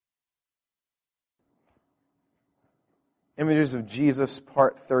Images of Jesus,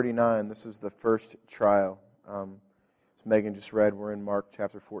 part 39. This is the first trial. As Megan just read, we're in Mark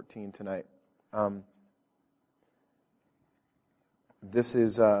chapter 14 tonight. This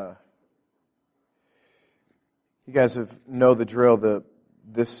is, you guys know the drill.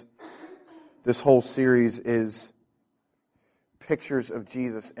 This whole series is pictures of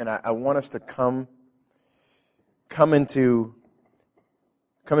Jesus, and I want us to come into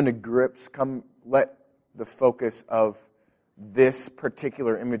grips. Let the focus of this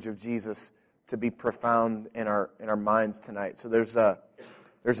particular image of Jesus to be profound in our minds tonight. So there's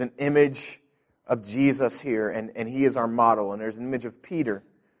an image of Jesus here, and he is our model, and there's an image of Peter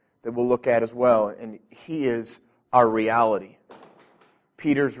that we'll look at as well, and he is our reality.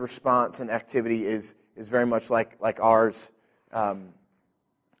 Peter's response and activity is very much like ours,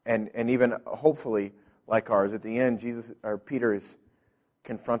 and even hopefully like ours. At the end, Peter is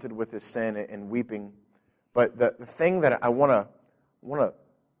confronted with his sin and weeping. But the thing that I want to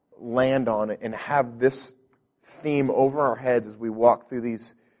land on and have this theme over our heads as we walk through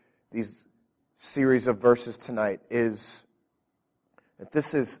these series of verses tonight is that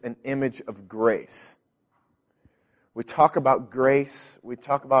this is an image of grace. We talk about grace. We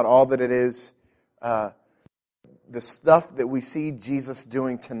talk about all that it is. The stuff that we see Jesus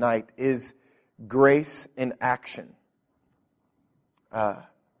doing tonight is grace in action.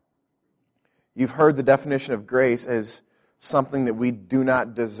 You've heard the definition of grace as something that we do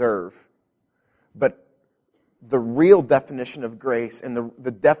not deserve. But the real definition of grace and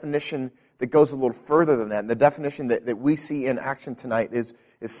the definition that goes a little further than that, and the definition that we see in action tonight is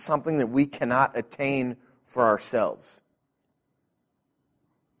something that we cannot attain for ourselves.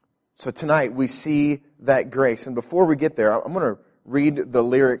 So tonight we see that grace. And before we get there, I'm going to read the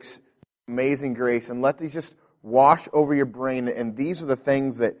lyrics, Amazing Grace, and let these just wash over your brain. And these are the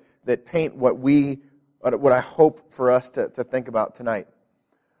things that paint what I hope for us to think about tonight.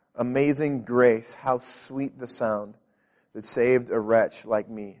 Amazing grace, how sweet the sound that saved a wretch like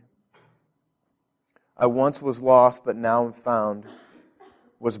me. I once was lost, but now am found,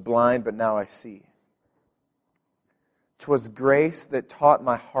 was blind, but now I see. 'Twas grace that taught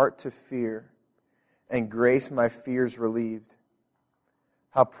my heart to fear, and grace my fears relieved.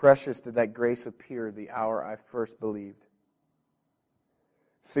 How precious did that grace appear the hour I first believed.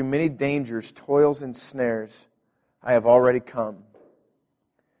 Through many dangers, toils, and snares, I have already come.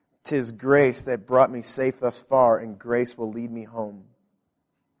 'Tis grace that brought me safe thus far, and grace will lead me home.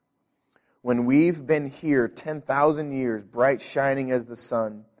 When we've been here 10,000 years, bright shining as the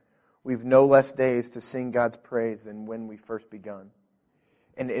sun, we've no less days to sing God's praise than when we first begun.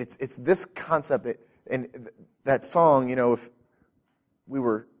 And it's this concept that song, if we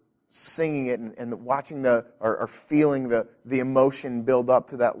were singing it and watching or feeling the emotion build up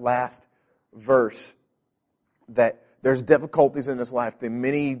to that last verse, that there's difficulties in this life, the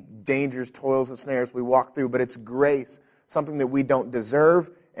many dangers, toils, and snares we walk through, but it's grace, something that we don't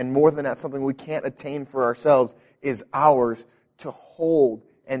deserve, and more than that, something we can't attain for ourselves, is ours to hold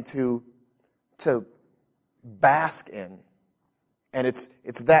and to bask in. And it's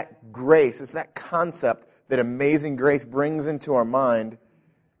that grace, it's that concept that amazing grace brings into our mind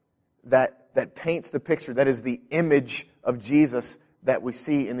that paints the picture, that is the image of Jesus that we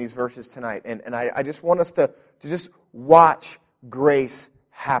see in these verses tonight. And I just want us to just watch grace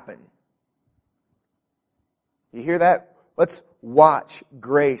happen. You hear that? Let's watch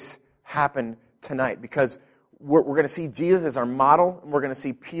grace happen tonight, because we're going to see Jesus as our model, and we're going to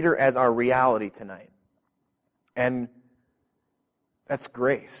see Peter as our reality tonight. And that's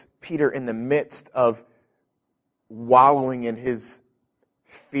grace. Peter, in the midst of wallowing in his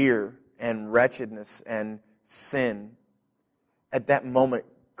fear and wretchedness and sin, at that moment,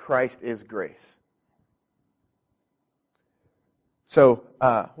 Christ is grace. So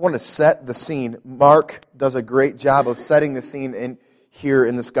I want to set the scene. Mark does a great job of setting the scene here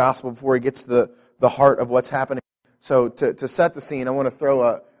in this gospel before he gets to the heart of what's happening. So to set the scene, I want to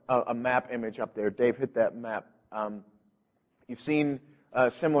throw a map image up there. Dave, hit that map. You've seen a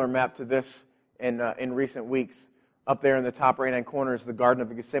similar map to this in recent weeks. Up there in the top right-hand corner is the Garden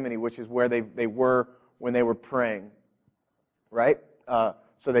of Gethsemane, which is where they were when they were praying. Right? So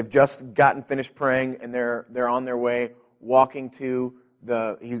they've just gotten finished praying, and they're on their way, walking to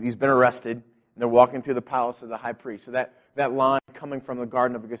he's been arrested, and they're walking to the palace of the high priest. So that line coming from the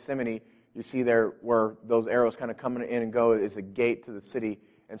Garden of Gethsemane, you see there where those arrows kind of coming in and go, is a gate to the city.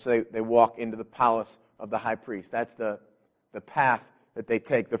 And so they walk into the palace of the high priest. That's the path that they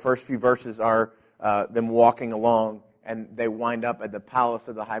take. The first few verses are them walking along, and they wind up at the palace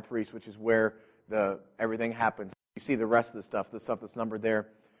of the high priest, which is where everything happens. You see the rest of the stuff that's numbered there.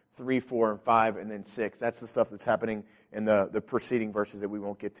 3, 4, and 5, and then 6. That's the stuff that's happening in the preceding verses that we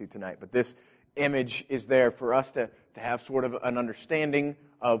won't get to tonight. But this image is there for us to have sort of an understanding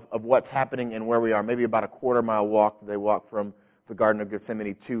of what's happening and where we are. Maybe about a quarter-mile walk that they walk from the Garden of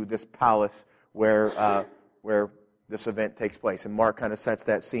Gethsemane to this palace where this event takes place. And Mark kind of sets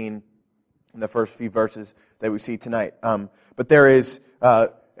that scene in the first few verses that we see tonight. But there is,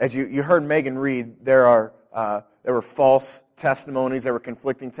 as you heard Megan read, there were false testimonies, there were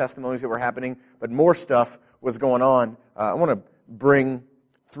conflicting testimonies that were happening, but more stuff was going on. I want to bring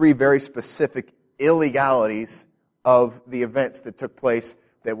 3 very specific illegalities of the events that took place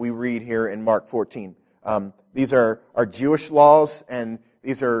that we read here in Mark 14. These are Jewish laws, and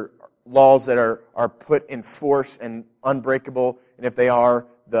these are laws that are put in force and unbreakable, and if they are,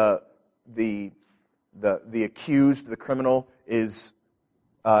 the accused, the criminal, is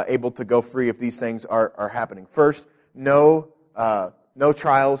able to go free if these things are happening. First, no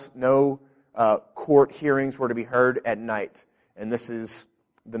trials, no court hearings were to be heard at night, and this is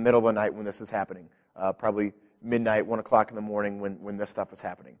the middle of the night when this is happening, probably midnight, 1 o'clock in the morning when this stuff is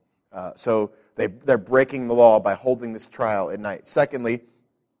happening. So they're breaking the law by holding this trial at night. Secondly,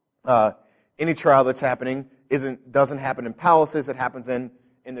 any trial that's happening doesn't happen in palaces, it happens in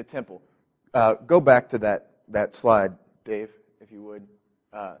the temple. Go back to that slide, Dave, if you would.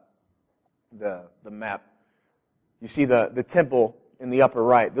 The map. You see the temple in the upper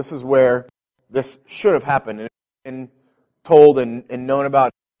right. This is where this should have happened. And told and known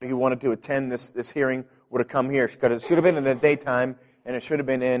about, if he wanted to attend this hearing, would have come here. Because it should have been in the daytime, and it should have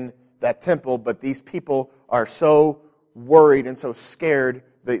been in that temple. But these people are so worried and so scared.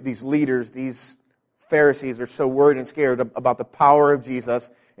 These leaders, these Pharisees, are so worried and scared about the power of Jesus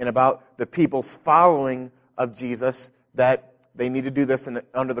and about the people's following of Jesus that they need to do this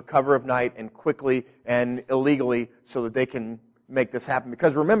under the cover of night and quickly and illegally so that they can make this happen.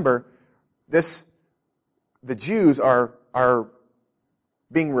 Because remember, the Jews are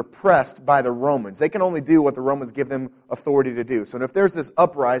being repressed by the Romans. They can only do what the Romans give them authority to do. So if there's this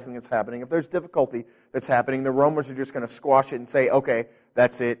uprising that's happening, if there's difficulty that's happening, the Romans are just going to squash it and say, okay,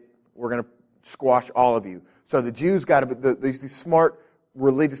 that's it. We're going to squash all of you. So the Jews got to, these smart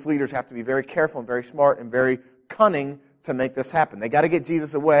religious leaders have to be very careful and very smart and very cunning to make this happen. They got to get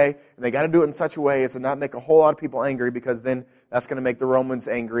Jesus away, and they got to do it in such a way as to not make a whole lot of people angry, because then that's going to make the Romans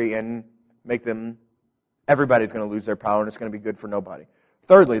angry and make them, everybody's going to lose their power, and it's going to be good for nobody.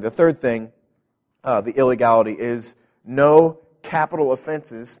 Thirdly, the third thing, the illegality, is no capital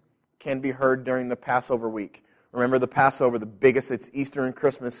offenses can be heard during the Passover week. Remember, the Passover, the biggest, it's Easter and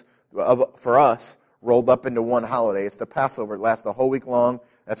Christmas for us, rolled up into one holiday. It's the Passover. It lasts the whole week long.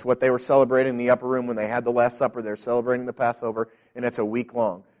 That's what they were celebrating in the upper room when they had the Last Supper. They're celebrating the Passover, and it's a week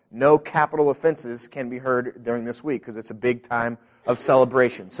long. No capital offenses can be heard during this week because it's a big time of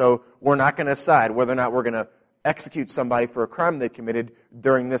celebration. So we're not going to decide whether or not we're going to execute somebody for a crime they committed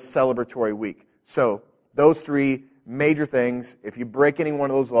during this celebratory week. So those 3 major things, if you break any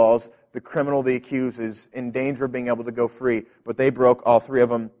one of those laws, the criminal, the accused, is in danger of being able to go free. But they broke all 3 of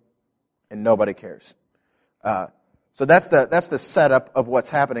them, and nobody cares. So that's the setup of what's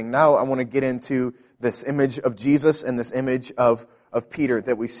happening. Now I want to get into this image of Jesus and this image of Peter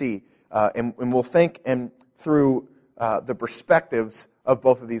that we see. And we'll think through the perspectives of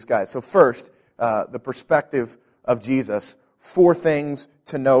both of these guys. So first, the perspective of Jesus. 4 things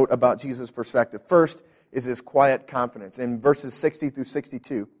to note about Jesus' perspective. First is his quiet confidence. In verses 60 through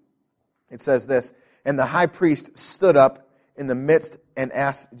 62, it says this, "And the high priest stood up in the midst and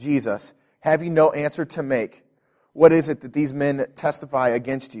asked Jesus, 'Have you no answer to make? What is it that these men testify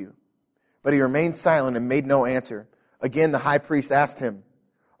against you?' But he remained silent and made no answer. Again the high priest asked him,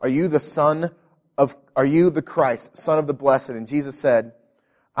 'Are you the Christ, Son of the Blessed?' And Jesus said,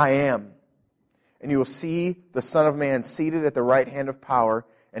 'I am. And you will see the Son of Man seated at the right hand of power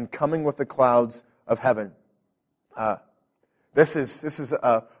and coming with the clouds of heaven.'" This is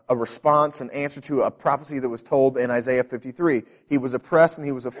a response, an answer to a prophecy that was told in Isaiah 53. "He was oppressed and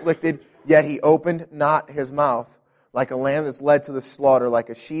he was afflicted, yet he opened not his mouth. Like a lamb that's led to the slaughter, like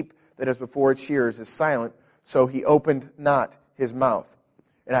a sheep that is before its shearers is silent, so he opened not his mouth."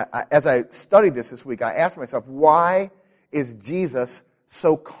 And as I studied this week, I asked myself, why is Jesus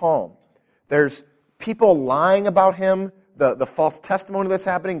so calm? There's people lying about him, the false testimony that's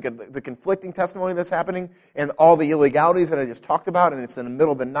happening, the conflicting testimony that's happening, and all the illegalities that I just talked about, and it's in the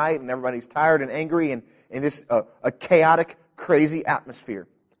middle of the night, and everybody's tired and angry, and this a chaotic, crazy atmosphere.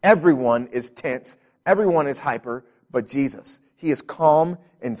 Everyone is tense. Everyone is hyper, but Jesus, he is calm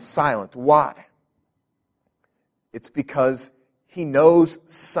and silent. Why? It's because he knows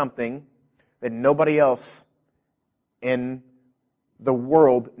something that nobody else in the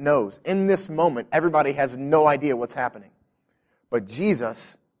world knows. In this moment, everybody has no idea what's happening. But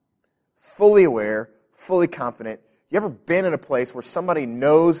Jesus, fully aware, fully confident. You ever been in a place where somebody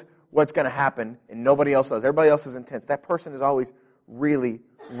knows what's going to happen and nobody else does? Everybody else is intense. That person is always really,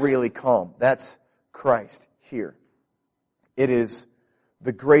 really calm. That's Christ here. It is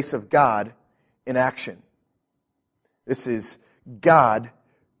the grace of God in action. This is God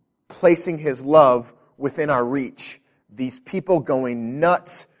placing His love within our reach. These people going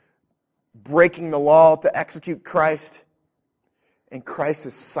nuts, breaking the law to execute Christ, and Christ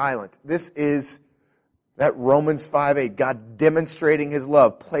is silent. This is that Romans 5:8, God demonstrating His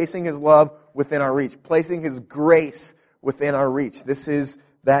love, placing His love within our reach, placing His grace within our reach. This is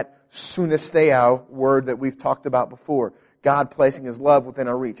that sunesteo word that we've talked about before. God placing His love within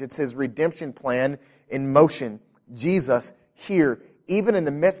our reach. It's His redemption plan in motion. Jesus here, even in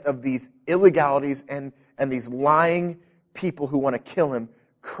the midst of these illegalities and these lying people who want to kill Him,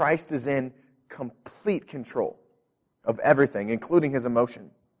 Christ is in complete control of everything, including His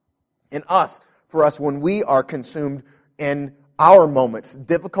emotion. For us, when we are consumed in our moments,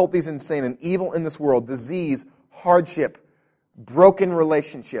 difficulties and sin and evil in this world, disease, hardship, broken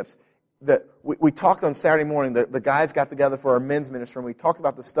relationships. We talked on Saturday morning, the guys got together for our men's ministry, and we talked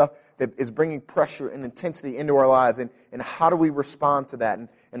about the stuff that is bringing pressure and intensity into our lives, and how do we respond to that,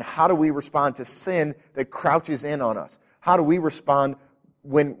 and how do we respond to sin that crouches in on us? How do we respond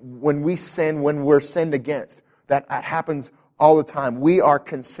when we sin, when we're sinned against? That happens all the time. We are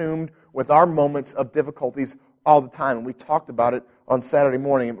consumed with our moments of difficulties all the time, and we talked about it on Saturday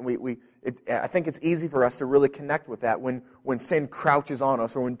morning. And I think it's easy for us to really connect with that when sin crouches on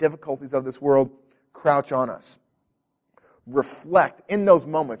us or when difficulties of this world crouch on us. Reflect in those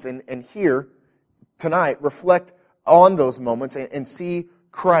moments, and here tonight, reflect on those moments and see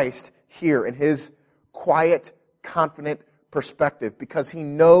Christ here in His quiet, confident perspective, because He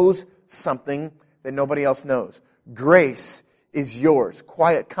knows something that nobody else knows. Grace is yours.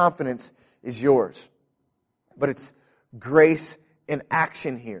 Quiet confidence is yours. But it's grace in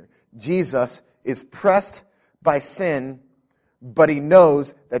action here. Jesus is pressed by sin, but He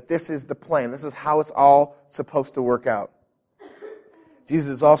knows that this is the plan. This is how it's all supposed to work out. Jesus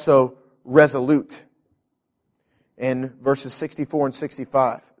is also resolute. In verses 64 and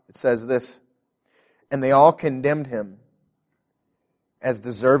 65, it says this, "And they all condemned Him as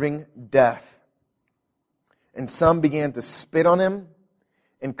deserving death. And some began to spit on Him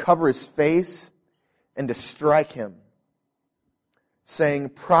and cover His face and to strike Him, saying,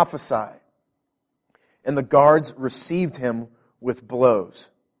 'Prophesy.' And the guards received Him with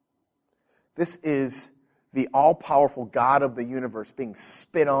blows." This is the all-powerful God of the universe being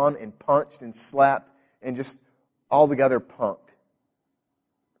spit on and punched and slapped and just altogether punked.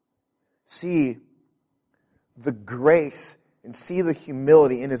 See the grace and see the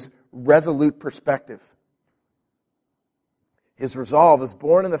humility in His resolute perspective. His resolve is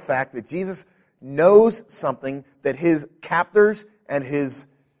born in the fact that Jesus knows something that His captors and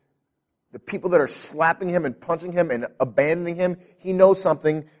the people that are slapping Him and punching Him and abandoning Him, He knows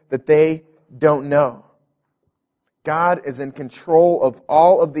something that they don't know. God is in control of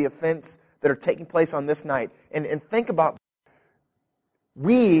all of the events that are taking place on this night. And think about,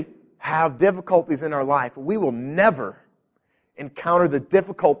 we have difficulties in our life. We will never encounter the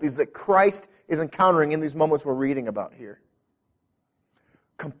difficulties that Christ is encountering in these moments we're reading about here.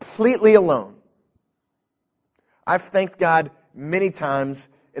 Completely alone. I've thanked God many times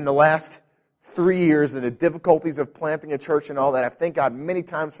in the last 3 years and the difficulties of planting a church and all that. I've thanked God many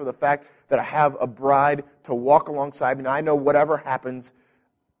times for the fact that I have a bride to walk alongside me. And I know whatever happens,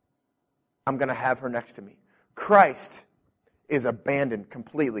 I'm going to have her next to me. Christ is abandoned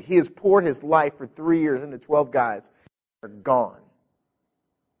completely. He has poured His life for 3 years into 12 guys. They're gone.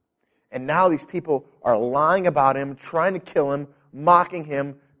 And now these people are lying about Him, trying to kill Him, mocking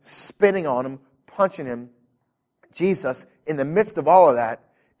Him, spitting on Him, punching Him. Jesus, in the midst of all of that,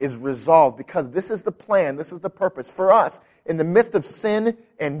 is resolved, because this is the plan, this is the purpose for us. In the midst of sin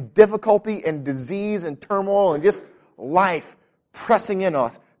and difficulty and disease and turmoil and just life pressing in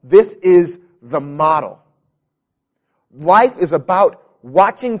us, this is the model. Life is about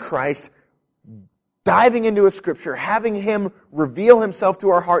watching Christ, diving into His Scripture, having Him reveal Himself to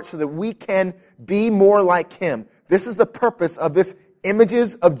our hearts so that we can be more like Him. This is the purpose of this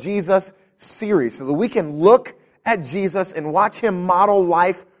Images of Jesus series, so that we can look at Jesus and watch Him model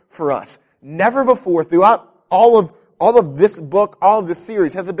life for us. Never before, throughout all of this book, all of this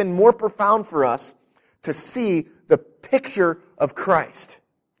series, has it been more profound for us to see the picture of Christ.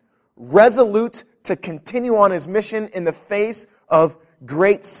 Resolute to continue on His mission in the face of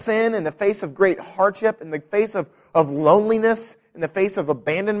great sin, in the face of great hardship, in the face of loneliness, in the face of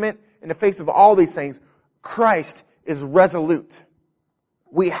abandonment, in the face of all these things, Christ is resolute.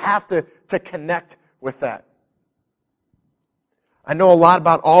 We have to connect with that. I know a lot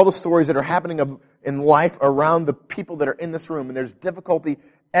about all the stories that are happening in life around the people that are in this room, and there's difficulty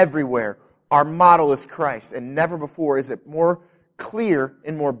everywhere. Our model is Christ, and never before is it more clear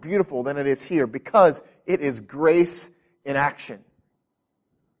and more beautiful than it is here, because it is grace in action.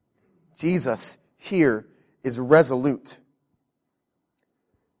 Jesus here is resolute.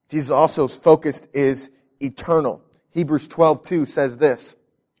 Jesus also's focus is eternal. Hebrews 12:2 says this,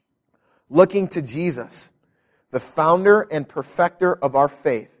 looking to Jesus, the founder and perfecter of our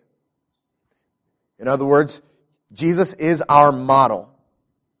faith. In other words, Jesus is our model.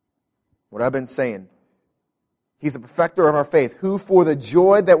 What I've been saying. He's the perfecter of our faith, who for the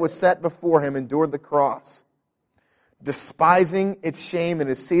joy that was set before him endured the cross, despising its shame, and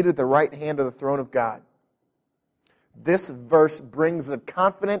is seated at the right hand of the throne of God. This verse brings the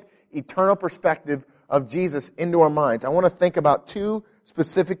confident, eternal perspective of Jesus into our minds. I want to think about two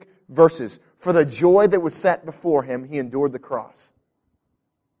specific verses. For the joy that was set before him, he endured the cross.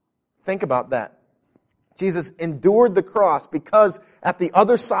 Think about that. Jesus endured the cross because at the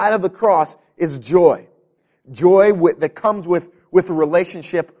other side of the cross is joy. Joy that comes with a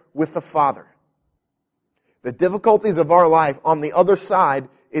relationship with the Father. The difficulties of our life on the other side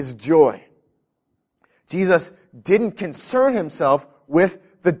is joy. Jesus didn't concern himself with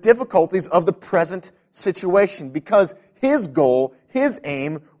the difficulties of the present situation because his goal, his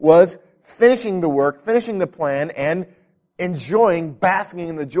aim was finishing the work, finishing the plan, and enjoying, basking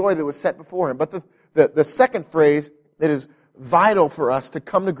in the joy that was set before him. But the second phrase that is vital for us to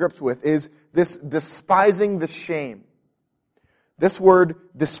come to grips with is this despising the shame. This word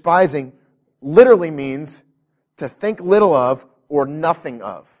despising literally means to think little of or nothing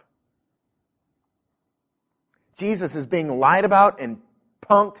of. Jesus is being lied about and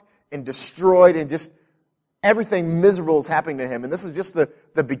punked and destroyed and just everything miserable is happening to him. And this is just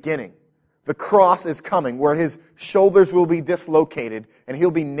the beginning. The cross is coming where his shoulders will be dislocated and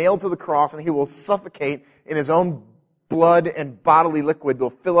he'll be nailed to the cross and he will suffocate in his own blood and bodily liquid. They'll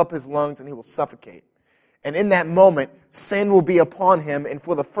fill up his lungs and he will suffocate. And in that moment, sin will be upon him, and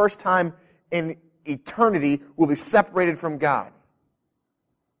for the first time in eternity will be separated from God.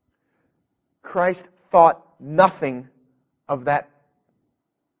 Christ thought nothing of that.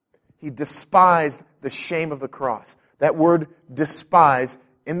 He despised the shame of the cross. That word despise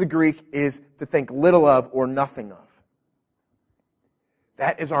in the Greek is to think little of or nothing of.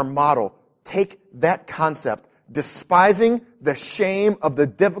 That is our model. Take that concept, despising the shame of the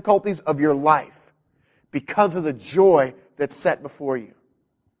difficulties of your life because of the joy that's set before you.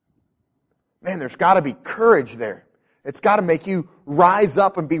 Man, there's got to be courage there. It's got to make you rise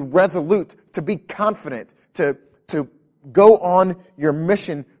up and be resolute, to be confident, to go on your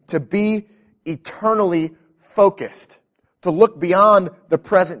mission, to be eternally focused, to look beyond the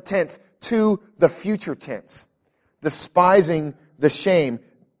present tense to the future tense, despising the shame.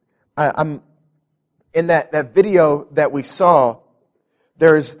 I'm in that video that we saw,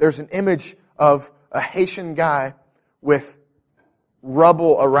 there's an image of a Haitian guy with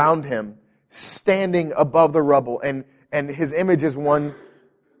rubble around him, standing above the rubble, and his image is one,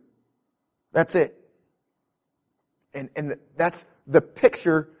 that's it. And that's the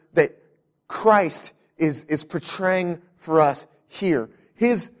picture that Christ is portraying for us here.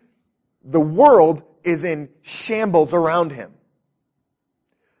 The world is in shambles around him.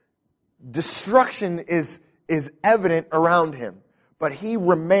 Destruction is evident around him, but he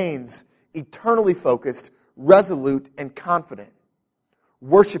remains eternally focused, resolute, and confident,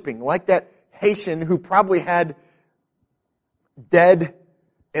 worshiping like that Haitian who probably had dead,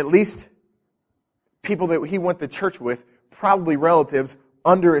 at least people that he went to church with, probably relatives,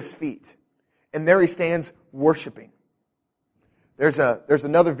 under his feet. And there he stands worshiping. There's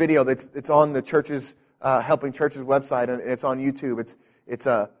another video that's on the church's Helping Churches website, and it's on YouTube. It's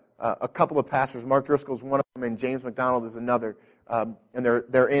a couple of pastors. Mark Driscoll's one of them, and James McDonald is another. And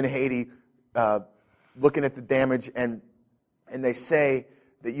they're in Haiti, looking at the damage, and they say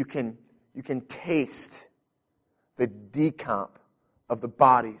that you can taste the decomp of the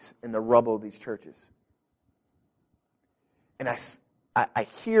bodies in the rubble of these churches. And I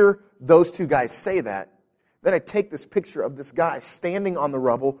hear those two guys say that. Then I take this picture of this guy standing on the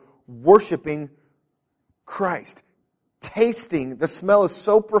rubble, worshiping Christ, tasting. The smell is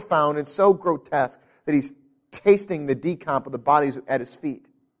so profound and so grotesque that he's tasting the decomp of the bodies at his feet.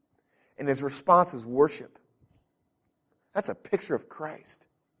 And his response is worship. That's a picture of Christ.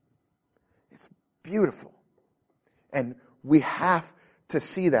 It's beautiful. And we have to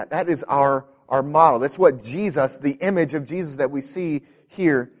see that. That is our model. That's what Jesus, the image of Jesus that we see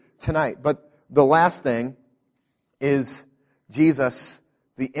here tonight. But the last thing is Jesus,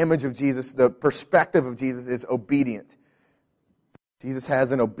 the image of Jesus, the perspective of Jesus is obedient. Jesus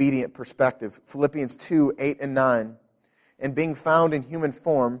has an obedient perspective. Philippians 2, 8 and 9. And being found in human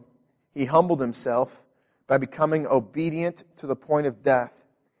form, he humbled himself by becoming obedient to the point of death,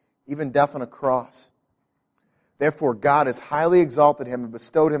 even death on a cross. Therefore, God has highly exalted him and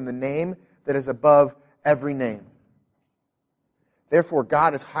bestowed him the name that is above every name. Therefore,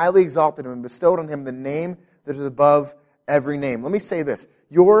 God has highly exalted him and bestowed on him the name that is above every name. Let me say this.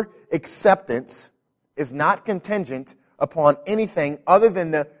 Your acceptance is not contingent upon anything other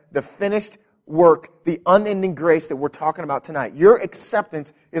than the finished work, the unending grace that we're talking about tonight. Your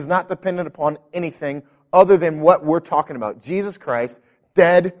acceptance is not dependent upon anything other than what we're talking about. Jesus Christ,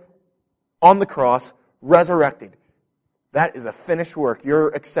 dead on the cross, resurrected. That is a finished work. Your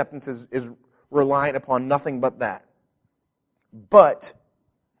acceptance is reliant upon nothing but that. But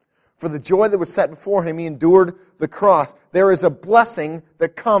for the joy that was set before him, he endured the cross. There is a blessing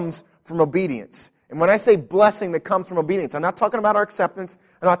that comes from obedience. And when I say blessing that comes from obedience, I'm not talking about our acceptance.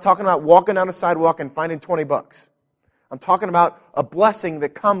 I'm not talking about walking down a sidewalk and finding $20. I'm talking about a blessing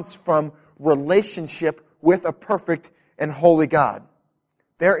that comes from relationship with a perfect and holy God.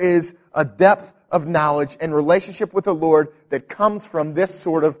 There is a depth of knowledge and relationship with the Lord that comes from this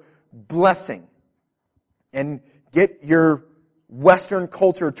sort of blessing. And get your Western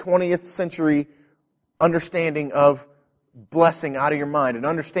culture, 20th century understanding of blessing out of your mind and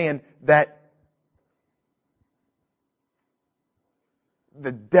understand that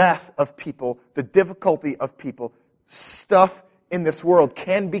the death of people, the difficulty of people, stuff in this world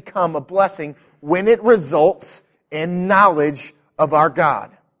can become a blessing when it results in knowledge of our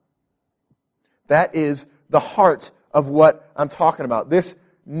God. That is the heart of what I'm talking about. This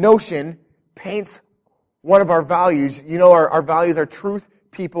notion paints one of our values. You know, our values are truth,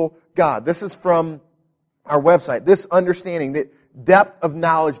 people, God. This is from our website. This understanding that depth of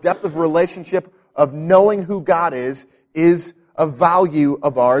knowledge, depth of relationship, of knowing who God is a value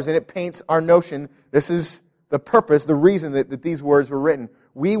of ours, and it paints our notion. This is the purpose, the reason that these words were written.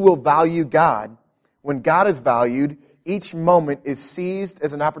 We will value God. When God is valued, each moment is seized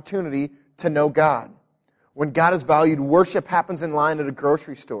as an opportunity to know God. When God is valued, worship happens in line at a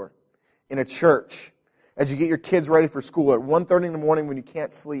grocery store, in a church, as you get your kids ready for school, at 1:30 in the morning when you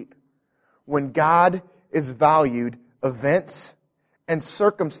can't sleep. When God is valued, events and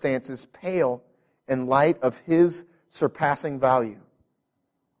circumstances pale in light of His surpassing value.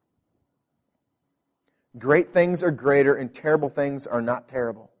 Great things are greater and terrible things are not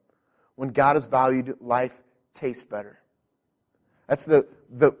terrible. When God is valued, life tastes better. That's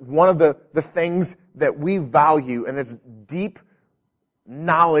one of the things that we value, and it's deep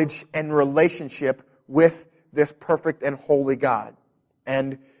knowledge and relationship with this perfect and holy God.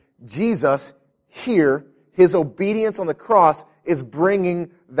 And Jesus here, His obedience on the cross is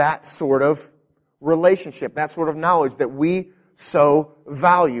bringing that sort of relationship, that sort of knowledge that we so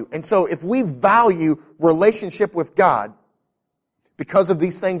value. And so if we value relationship with God because of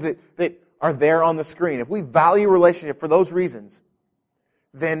these things that are there on the screen, if we value relationship for those reasons,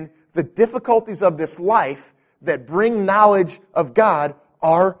 then the difficulties of this life that bring knowledge of God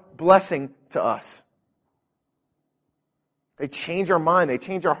are blessing to us. They change our mind, they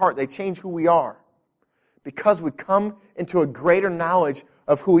change our heart, they change who we are. Because we come into a greater knowledge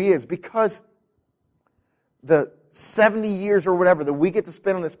of who He is. Because the 70 years or whatever that we get to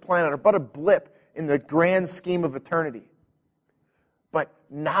spend on this planet are but a blip in the grand scheme of eternity. But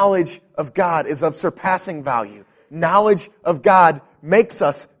knowledge of God is of surpassing value. Knowledge of God makes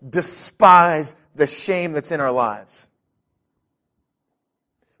us despise the shame that's in our lives.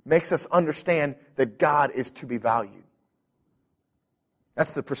 Makes us understand that God is to be valued.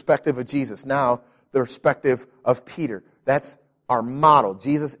 That's the perspective of Jesus. Now, the perspective of Peter. That's our model.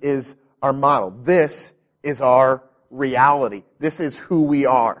 Jesus is our model. This is our reality. This is who we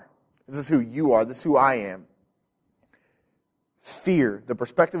are. This is who you are. This is who I am. Fear. The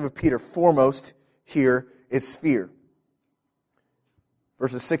perspective of Peter, foremost here, is fear.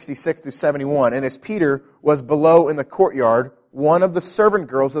 Verses 66 through 71. And as Peter was below in the courtyard, one of the servant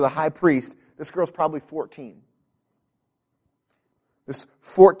girls of the high priest, this girl's probably 14. This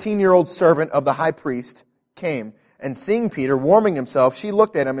 14-year-old servant of the high priest came, and seeing Peter warming himself, she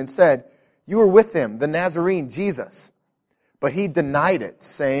looked at him and said, "You were with him, the Nazarene, Jesus." But he denied it,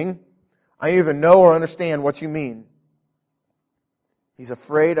 saying, "I neither know or understand what you mean." He's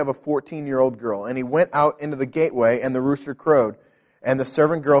afraid of a 14-year-old girl. And he went out into the gateway, and the rooster crowed. And the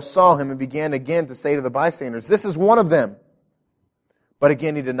servant girl saw him and began again to say to the bystanders, "This is one of them." But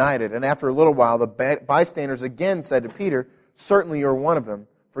again he denied it. And after a little while, the bystanders again said to Peter, "Certainly you are one of them,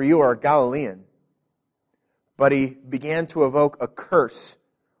 for you are a Galilean." But he began to evoke a curse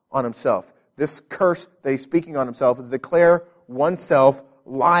on himself. This curse that he's speaking on himself is declare oneself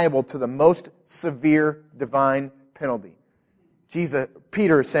liable to the most severe divine penalty.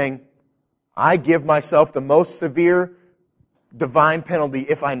 Peter is saying, I give myself the most severe divine penalty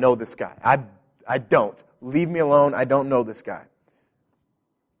if I know this guy. I don't. Leave me alone. I don't know this guy.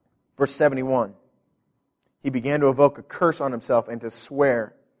 Verse 71. He began to evoke a curse on himself and to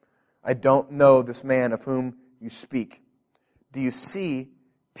swear, I don't know this man of whom you speak. Do you see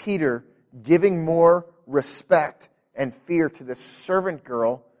Peter giving more respect and fear to this servant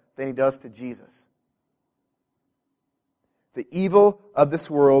girl than he does to Jesus? The evil of this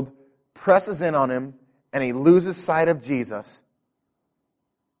world presses in on him and he loses sight of Jesus.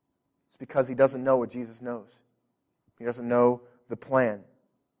 It's because he doesn't know what Jesus knows. He doesn't know the plan.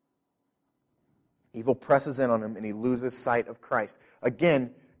 Evil presses in on him and he loses sight of Christ.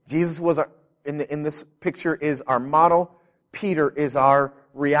 Again, Jesus was in this picture is our model. Peter is our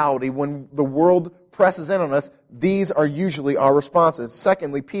reality. When the world presses in on us, these are usually our responses.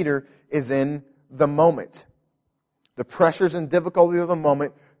 Secondly, Peter is in the moment. The pressures and difficulties of the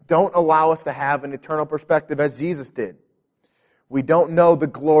moment don't allow us to have an eternal perspective as Jesus did. We don't know the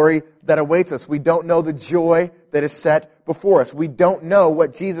glory that awaits us. We don't know the joy that is set before us. We don't know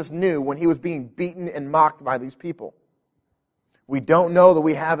what Jesus knew when he was being beaten and mocked by these people. We don't know that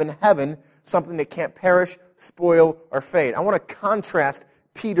we have in heaven something that can't perish, spoil, or fade. I want to contrast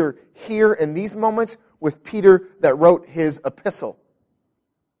Peter here in these moments with Peter that wrote his epistle.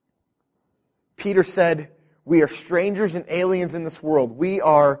 Peter said, we are strangers and aliens in this world. We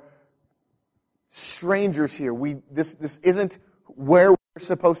are strangers here. This isn't where we're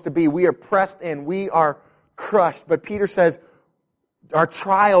supposed to be. We are pressed in. We are crushed. But Peter says, our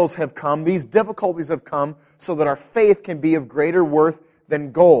trials have come, these difficulties have come, so that our faith can be of greater worth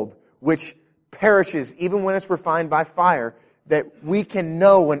than gold, which perishes even when it's refined by fire, that we can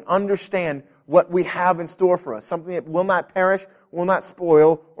know and understand what we have in store for us, something that will not perish, will not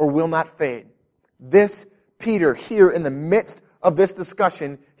spoil, or will not fade. This Peter, here in the midst of this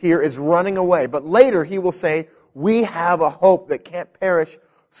discussion, here is running away. But later he will say, we have a hope that can't perish,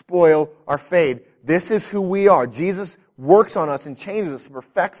 spoil, or fade. This is who we are. Jesus works on us and changes us,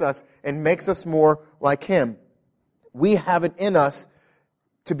 perfects us, and makes us more like Him. We have it in us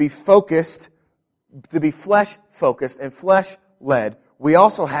to be focused, to be flesh-focused and flesh-led. We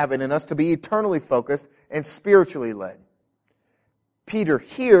also have it in us to be eternally focused and spiritually led. Peter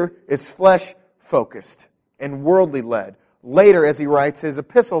here is flesh-focused and worldly-led. Later, as he writes his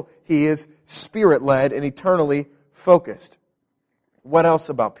epistle, he is spirit-led and eternally focused. What else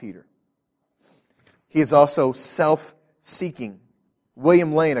about Peter? He is also self-seeking.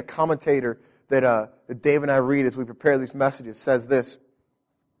 William Lane, a commentator that Dave and I read as we prepare these messages, says this: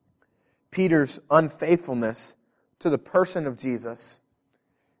 Peter's unfaithfulness to the person of Jesus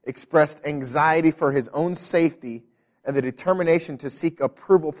expressed anxiety for his own safety and the determination to seek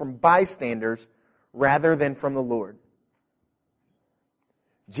approval from bystanders rather than from the Lord.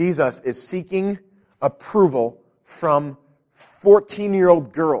 Jesus is seeking approval from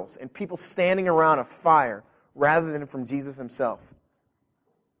 14-year-old girls and people standing around a fire rather than from Jesus Himself.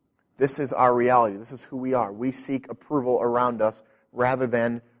 This is our reality. This is who we are. We seek approval around us rather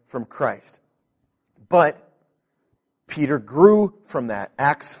than from Christ. But Peter grew from that.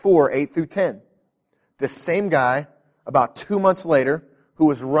 Acts 4, 8 through 10. This same guy, about 2 months later, who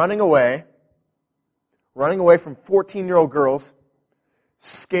was running away from 14-year-old girls,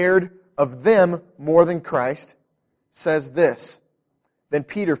 scared of them more than Christ, says this: Then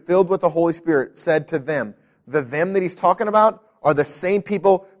Peter, filled with the Holy Spirit, said to them, the them that he's talking about are the same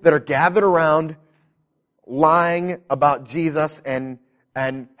people that are gathered around lying about Jesus and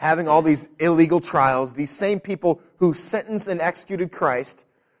having all these illegal trials. These same people who sentenced and executed Christ,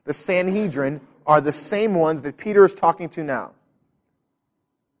 the Sanhedrin, are the same ones that Peter is talking to now.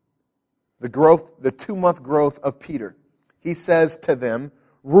 The 2-month growth of Peter. He says to them,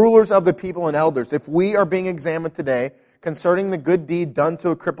 rulers of the people and elders, if we are being examined today concerning the good deed done to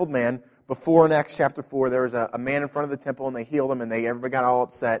a crippled man, before in Acts chapter 4, there was a man in front of the temple and they healed him and everybody got all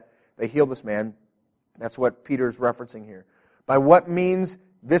upset. They healed this man. That's what Peter is referencing here. By what means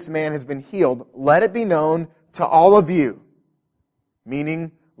this man has been healed, let it be known to all of you.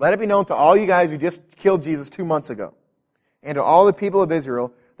 Meaning, let it be known to all you guys who just killed Jesus 2 months ago. And to all the people of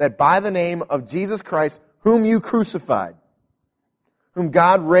Israel, that by the name of Jesus Christ, whom you crucified, whom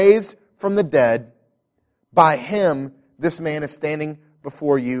God raised from the dead, by Him this man is standing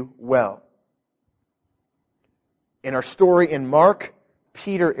before you well. In our story in Mark,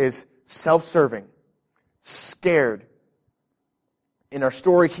 Peter is self-serving, scared. In our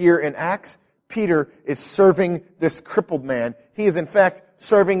story here in Acts, Peter is serving this crippled man. He is, in fact,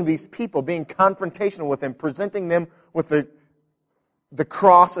 serving these people, being confrontational with them, presenting them with the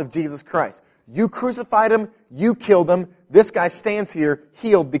cross of Jesus Christ. You crucified him, you killed him. This guy stands here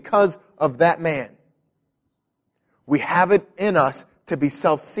healed because of that man. We have it in us to be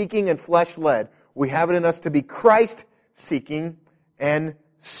self-seeking and flesh-led. We have it in us to be Christ-seeking and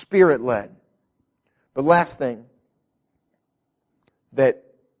Spirit-led. The last thing that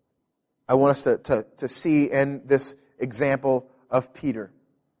I want us to see in this example of Peter,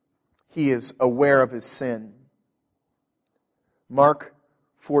 he is aware of his sin. Mark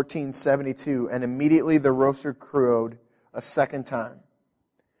 14:72, and immediately the rooster crowed a second time.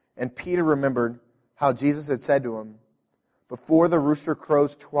 And Peter remembered how Jesus had said to him, before the rooster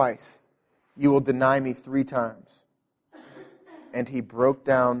crows twice, you will deny me 3 times. And he broke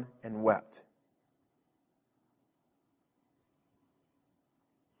down and wept.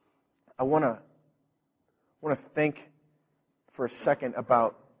 I want to think for a second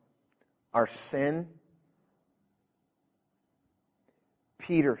about our sin.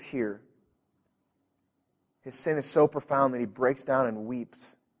 Peter here, his sin is so profound that he breaks down and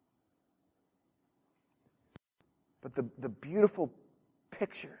weeps. But the beautiful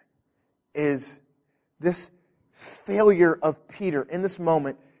picture is this failure of Peter in this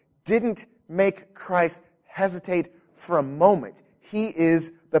moment didn't make Christ hesitate for a moment. He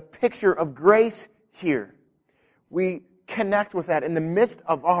is the picture of grace here. We connect with that. In the midst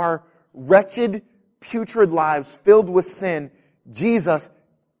of our wretched, putrid lives filled with sin, Jesus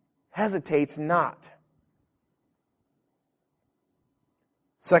hesitates not.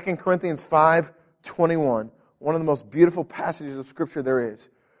 2 Corinthians 5:21, one of the most beautiful passages of Scripture there is.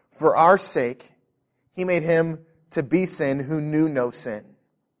 For our sake, He made Him to be sin who knew no sin,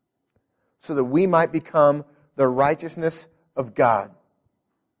 so that we might become the righteousness of God.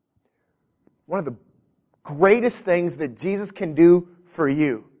 One of the greatest things that Jesus can do for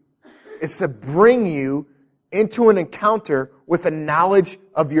you is to bring you into an encounter with a knowledge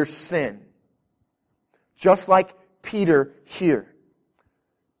of your sin. Just like Peter here.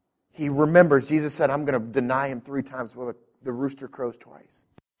 He remembers, Jesus said, I'm going to deny Him 3 times before the rooster crows twice.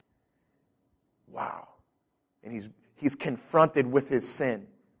 Wow. And he's confronted with his sin.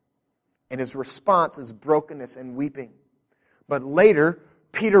 And his response is brokenness and weeping. But later,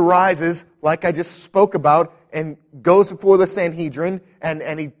 Peter rises, like I just spoke about, and goes before the Sanhedrin,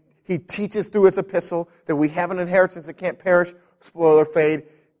 and he teaches through his epistle that we have an inheritance that can't perish, spoil or fade.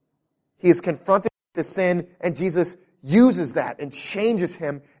 He is confronted with the sin, and Jesus uses that and changes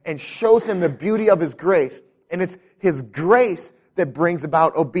him and shows him the beauty of His grace. And it's His grace that brings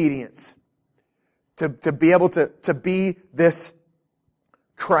about obedience. To be able to be this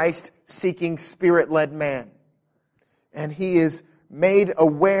Christ-seeking, Spirit-led man. And he is made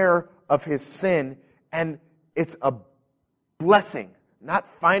aware of his sin, and it's a blessing. Not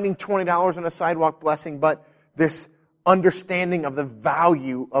finding $20 on a sidewalk blessing, but this understanding of the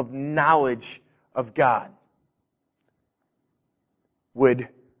value of knowledge of God. Would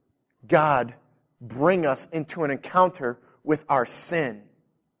God bring us into an encounter with our sin?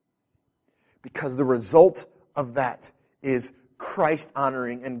 Because the result of that is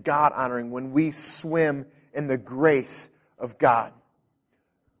Christ-honoring and God-honoring when we swim in the grace of God.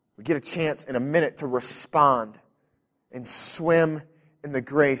 We get a chance in a minute to respond and swim in the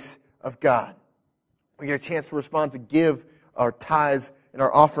grace of God. We get a chance to respond, to give our tithes and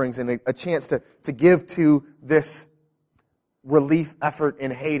our offerings, and a chance to give to this relief effort in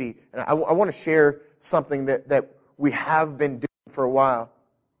Haiti. And I want to share something that we have been doing for a while.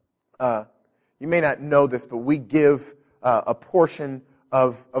 You may not know this, but we give a portion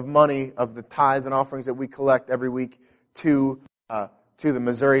of money of the tithes and offerings that we collect every week to the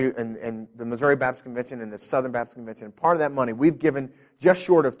Missouri and the Missouri Baptist Convention and the Southern Baptist Convention. And part of that money, we've given just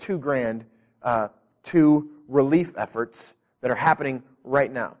short of $2,000 to relief efforts that are happening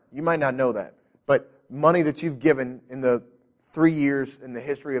right now. You might not know that, but money that you've given in the 3 years in the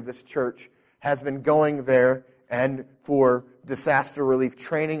history of this church has been going there and for disaster relief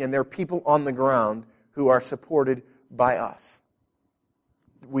training, and there are people on the ground who are supported by us.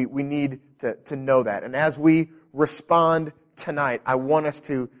 We need to know that. And as we respond tonight, I want us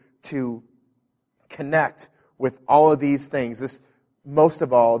to connect with all of these things. This, most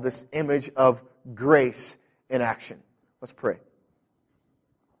of all, this image of grace in action. Let's pray.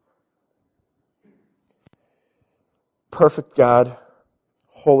 Perfect God,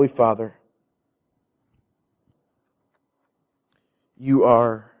 Holy Father, You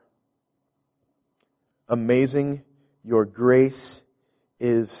are amazing. Your grace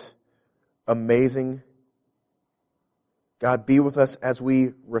is amazing. God, be with us as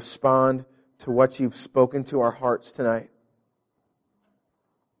we respond to what you've spoken to our hearts tonight.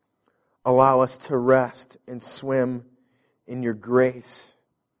 Allow us to rest and swim in your grace.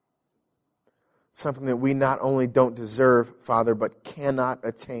 Something that we not only don't deserve, Father, but cannot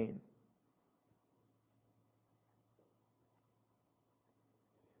attain.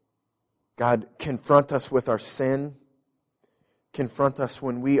 God, confront us with our sin. Confront us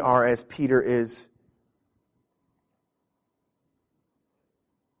when we are, as Peter is,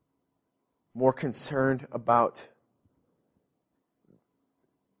 more concerned about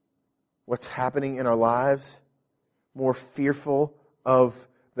what's happening in our lives, more fearful of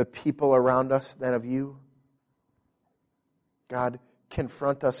the people around us than of you. God,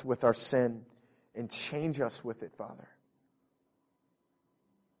 confront us with our sin and change us with it, Father.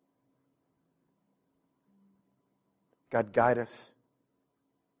 God, guide us.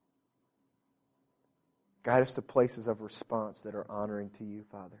 Guide us to places of response that are honoring to you,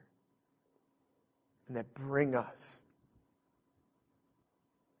 Father. And that bring us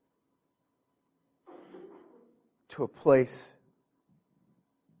to a place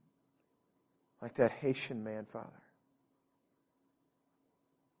like that Haitian man, Father.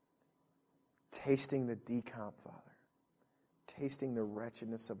 Tasting the decomp, Father. Tasting the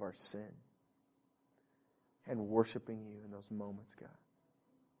wretchedness of our sin. And worshiping you in those moments, God.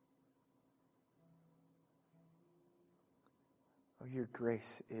 Oh, your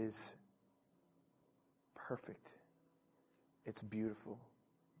grace is perfect. It's beautiful.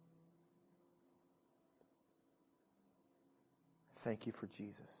 Thank you for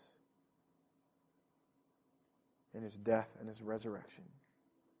Jesus and his death and his resurrection.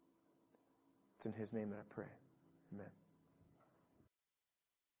 It's in his name that I pray. Amen.